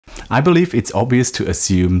I believe it's obvious to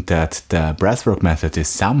assume that the breathwork method is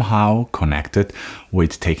somehow connected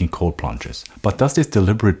with taking cold plunges. But does this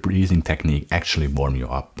deliberate breathing technique actually warm you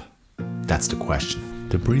up? That's the question.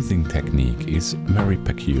 The breathing technique is very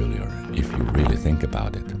peculiar if you really think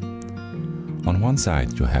about it. On one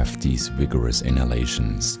side you have these vigorous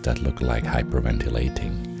inhalations that look like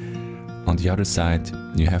hyperventilating. On the other side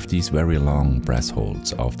you have these very long breath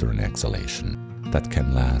holds after an exhalation that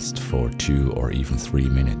can last for 2 or even 3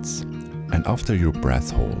 minutes. And after your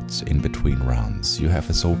breath holds in between rounds you have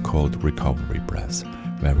a so-called recovery breath,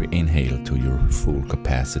 where you inhale to your full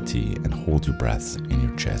capacity and hold your breath in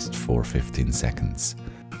your chest for 15 seconds.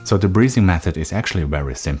 So the breathing method is actually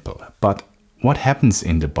very simple, but what happens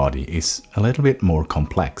in the body is a little bit more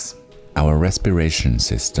complex. Our respiration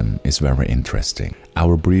system is very interesting.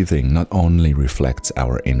 Our breathing not only reflects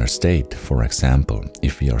our inner state. For example,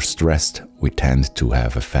 if we are stressed, we tend to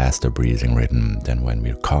have a faster breathing rhythm than when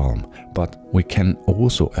we're calm, but we can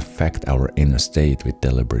also affect our inner state with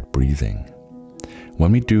deliberate breathing.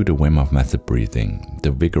 When we do the Wim Hof Method breathing,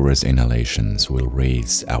 the vigorous inhalations will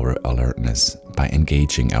raise our alertness by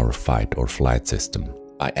engaging our fight or flight system.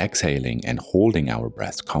 By exhaling and holding our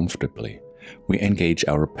breath comfortably, we engage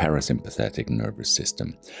our parasympathetic nervous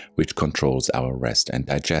system, which controls our rest and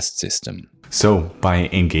digest system. So, by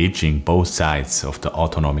engaging both sides of the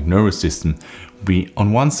autonomic nervous system, we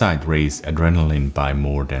on one side raise adrenaline by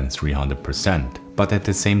more than 300%, but at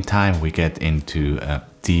the same time we get into a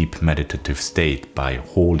deep meditative state by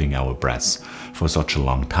holding our breath for such a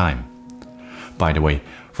long time. By the way,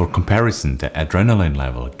 for comparison, the adrenaline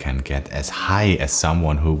level can get as high as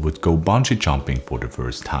someone who would go bungee jumping for the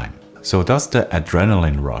first time. So does the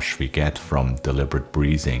adrenaline rush we get from deliberate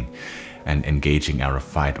breathing and engaging our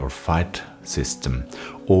fight or flight system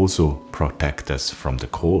also protect us from the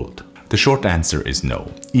cold? The short answer is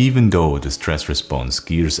no, even though the stress response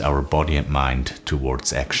gears our body and mind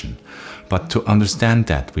towards action. But to understand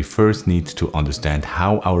that, we first need to understand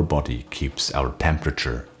how our body keeps our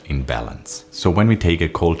temperature in balance. So when we take a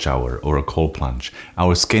cold shower or a cold plunge,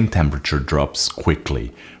 our skin temperature drops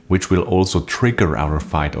quickly, which will also trigger our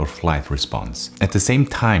fight or flight response. At the same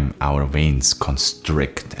time, our veins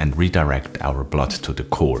constrict and redirect our blood to the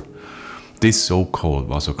core. This so-called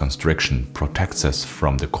vasoconstriction protects us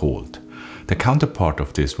from the cold. The counterpart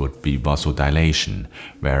of this would be vasodilation,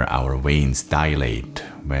 where our veins dilate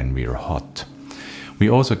when we are hot. We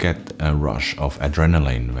also get a rush of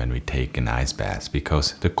adrenaline when we take an ice bath,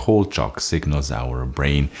 because the cold shock signals our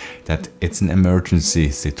brain that it's an emergency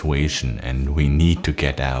situation and we need to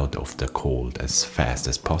get out of the cold as fast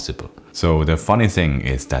as possible. So the funny thing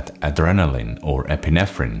is that adrenaline, or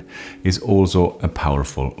epinephrine, is also a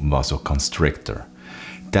powerful vasoconstrictor.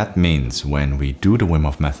 That means when we do the Wim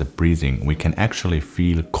Hof Method breathing, we can actually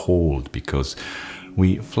feel cold because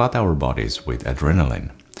we flood our bodies with adrenaline.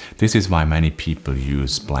 This is why many people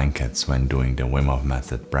use blankets when doing the Wim Hof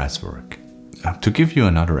Method breathwork. To give you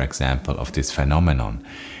another example of this phenomenon,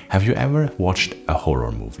 have you ever watched a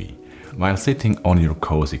horror movie? While sitting on your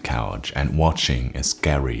cozy couch and watching a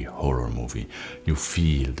scary horror movie, you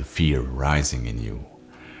feel the fear rising in you,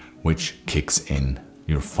 which kicks in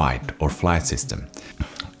your fight or flight system.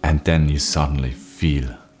 And then you suddenly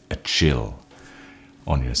feel a chill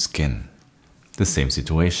on your skin. The same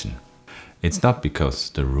situation. It's not because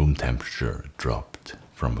the room temperature dropped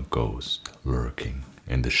from a ghost lurking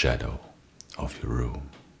in the shadow of your room,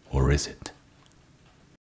 or is it?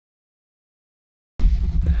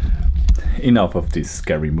 Enough of this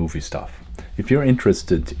scary movie stuff. If you're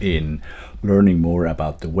interested in learning more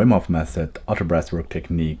about the Wim Hof Method, other breathwork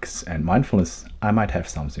techniques and mindfulness, I might have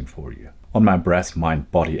something for you. On my Breath, Mind,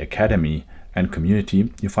 Body Academy and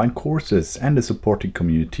community, you find courses and a supporting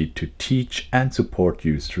community to teach and support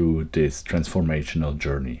you through this transformational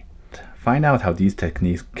journey. Find out how these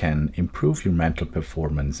techniques can improve your mental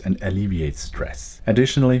performance and alleviate stress.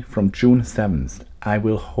 Additionally, from June 7th, I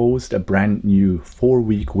will host a brand new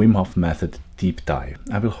 4-week Wim Hof Method deep dive.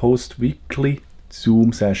 I will host weekly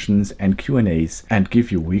Zoom sessions and Q&As and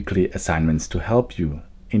give you weekly assignments to help you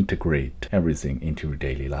integrate everything into your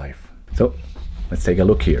daily life. So let's take a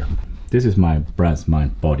look here. This is my Breath,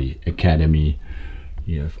 Mind, Body Academy.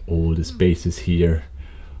 You have all the spaces here,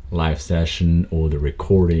 live session, all the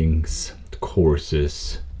recordings, the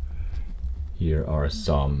courses. Here are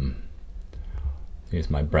some. Here's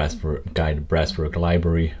my guided breathwork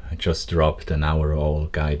library. I just dropped an hour-all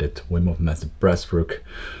guided Wim Hof Method breathwork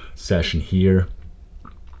session here.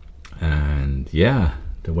 And yeah,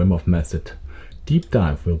 the Wim Hof Method deep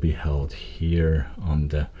dive will be held here on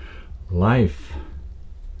the live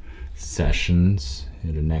sessions.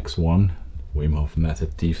 Here the next one, Wim Hof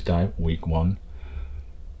Method deep dive, week 1.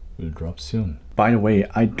 will drop soon. By the way,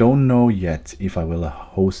 I don't know yet if I will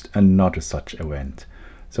host another such event.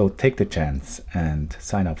 So take the chance and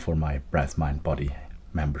sign up for my Breath, Mind, Body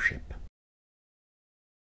membership.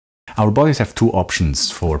 Our bodies have two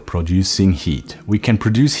options for producing heat. We can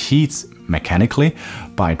produce heat mechanically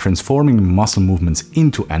by transforming muscle movements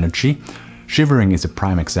into energy. Shivering is a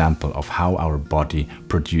prime example of how our body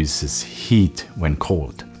produces heat when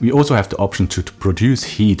cold. We also have the option to produce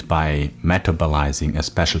heat by metabolizing a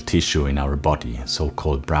special tissue in our body,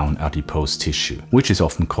 so-called brown adipose tissue, which is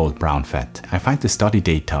often called brown fat. I find the study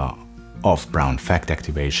data of brown fat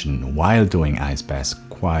activation while doing ice baths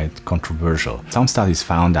quite controversial. Some studies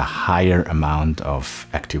found a higher amount of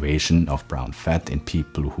activation of brown fat in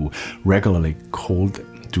people who regularly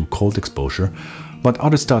do cold exposure, but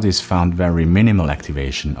other studies found very minimal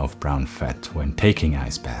activation of brown fat when taking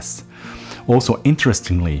ice baths. Also,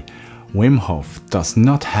 interestingly, Wim Hof does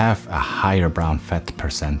not have a higher brown fat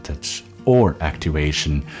percentage or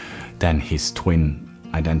activation than his twin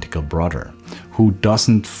identical brother, who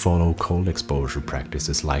doesn't follow cold exposure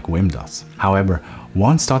practices like Wim does. However,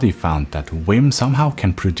 one study found that Wim somehow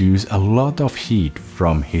can produce a lot of heat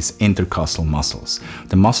from his intercostal muscles,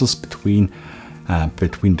 the muscles between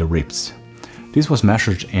the ribs. This was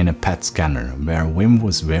measured in a PET scanner, where Wim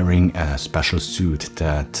was wearing a special suit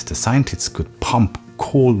that the scientists could pump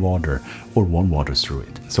cold water or warm water through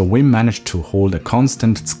it. So Wim managed to hold a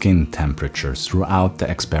constant skin temperature throughout the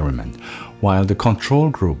experiment, while the control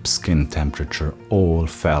group's skin temperature all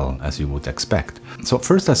fell, as you would expect. So at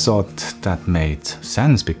first I thought that made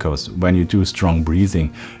sense, because when you do strong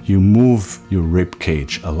breathing, you move your rib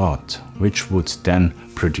cage a lot, which would then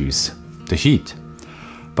produce the heat.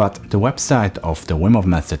 But the website of the Wim Hof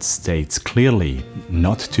Method states clearly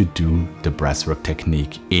not to do the breathwork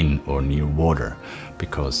technique in or near water,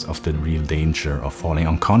 because of the real danger of falling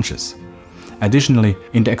unconscious. Additionally,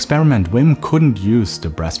 in the experiment, Wim couldn't use the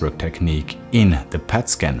breathwork technique in the PET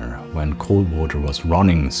scanner when cold water was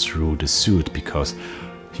running through the suit, because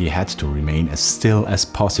he had to remain as still as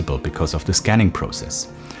possible because of the scanning process.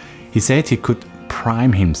 He said he could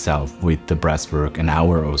prime himself with the breathwork an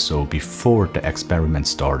hour or so before the experiment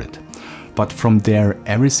started. But from there,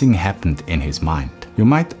 everything happened in his mind. You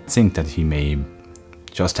might think that he may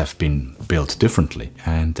just have been built differently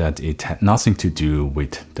and that it had nothing to do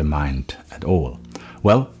with the mind at all.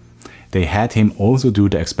 Well, they had him also do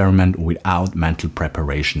the experiment without mental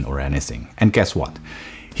preparation or anything. And guess what?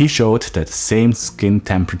 He showed the same skin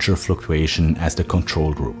temperature fluctuation as the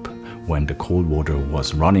control group when the cold water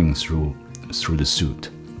was running through the suit.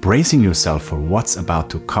 Bracing yourself for what's about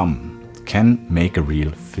to come can make a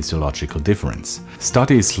real physiological difference.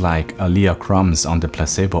 Studies like Alia Crumb's on the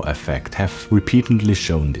placebo effect have repeatedly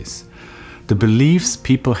shown this. The beliefs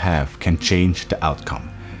people have can change the outcome.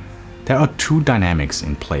 There are two dynamics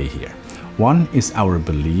in play here. One is our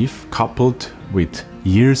belief coupled with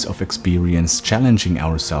years of experience challenging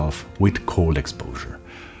ourselves with cold exposure.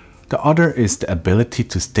 The other is the ability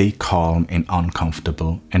to stay calm in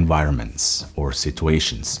uncomfortable environments or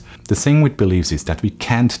situations. The thing with beliefs is that we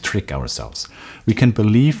can't trick ourselves. We can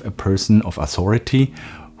believe a person of authority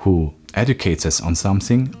who educates us on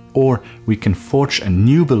something, or we can forge a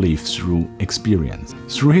new belief through experience.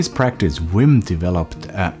 Through his practice, Wim developed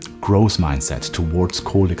a growth mindset towards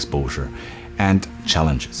cold exposure and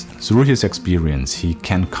challenges. Through his experience, he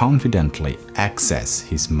can confidently access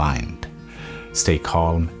his mind, stay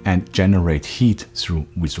calm, and generate heat through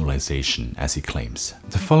visualization, as he claims.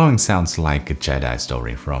 The following sounds like a Jedi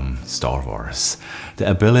story from Star Wars. The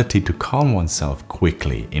ability to calm oneself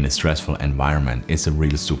quickly in a stressful environment is a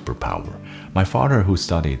real superpower. My father, who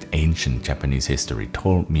studied ancient Japanese history,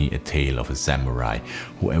 told me a tale of a samurai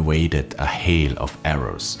who evaded a hail of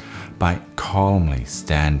arrows by calmly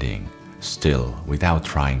standing still without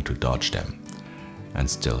trying to dodge them, and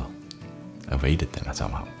still evaded them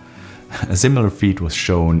somehow. A similar feat was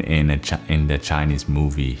shown in the Chinese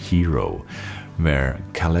movie Hero, where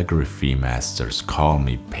calligraphy masters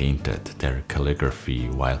calmly painted their calligraphy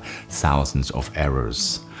while thousands of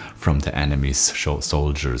arrows from the enemy's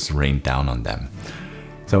soldiers rained down on them.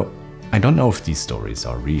 So I don't know if these stories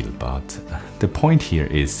are real, but the point here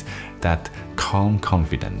is that calm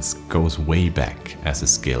confidence goes way back as a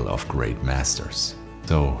skill of great masters.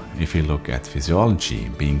 So, if you look at physiology,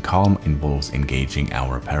 being calm involves engaging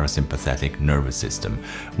our parasympathetic nervous system,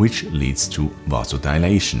 which leads to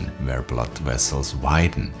vasodilation, where blood vessels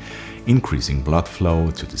widen, increasing blood flow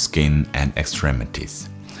to the skin and extremities.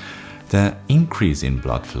 The increase in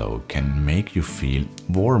blood flow can make you feel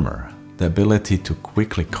warmer The ability to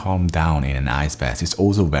quickly calm down in an ice bath is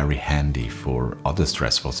also very handy for other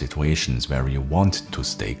stressful situations where you want to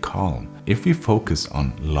stay calm. If we focus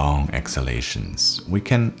on long exhalations, we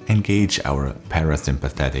can engage our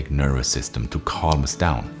parasympathetic nervous system to calm us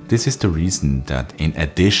down. This is the reason that in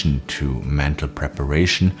addition to mental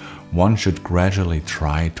preparation, one should gradually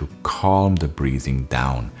try to calm the breathing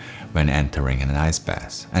down when entering an ice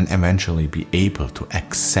bath and eventually be able to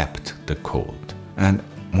accept the cold. And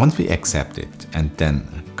once we accept it and then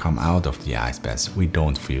come out of the ice bath, we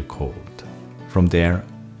don't feel cold. From there,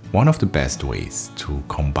 one of the best ways to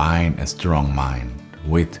combine a strong mind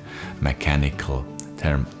with mechanical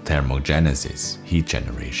thermogenesis, heat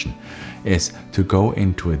generation, is to go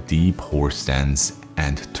into a deep horse stance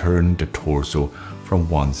and turn the torso from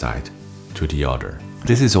one side to the other.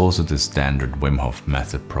 This is also the standard Wim Hof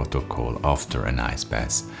Method protocol after an ice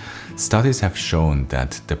bath. Studies have shown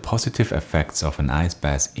that the positive effects of an ice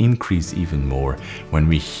bath increase even more when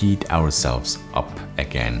we heat ourselves up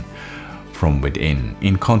again from within,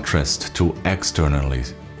 in contrast to externally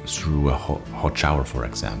through a hot shower, for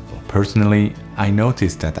example. Personally, I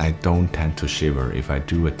noticed that I don't tend to shiver if I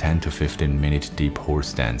do a 10 to 15 minute deep horse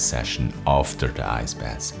stance session after the ice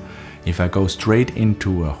bath. If I go straight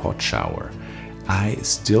into a hot shower, I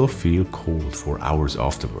still feel cold for hours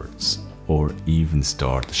afterwards, or even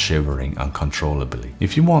start shivering uncontrollably.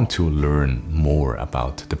 If you want to learn more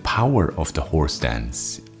about the power of the horse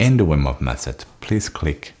stance in the Wim Hof Method, please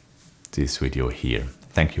click this video here.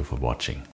 Thank you for watching.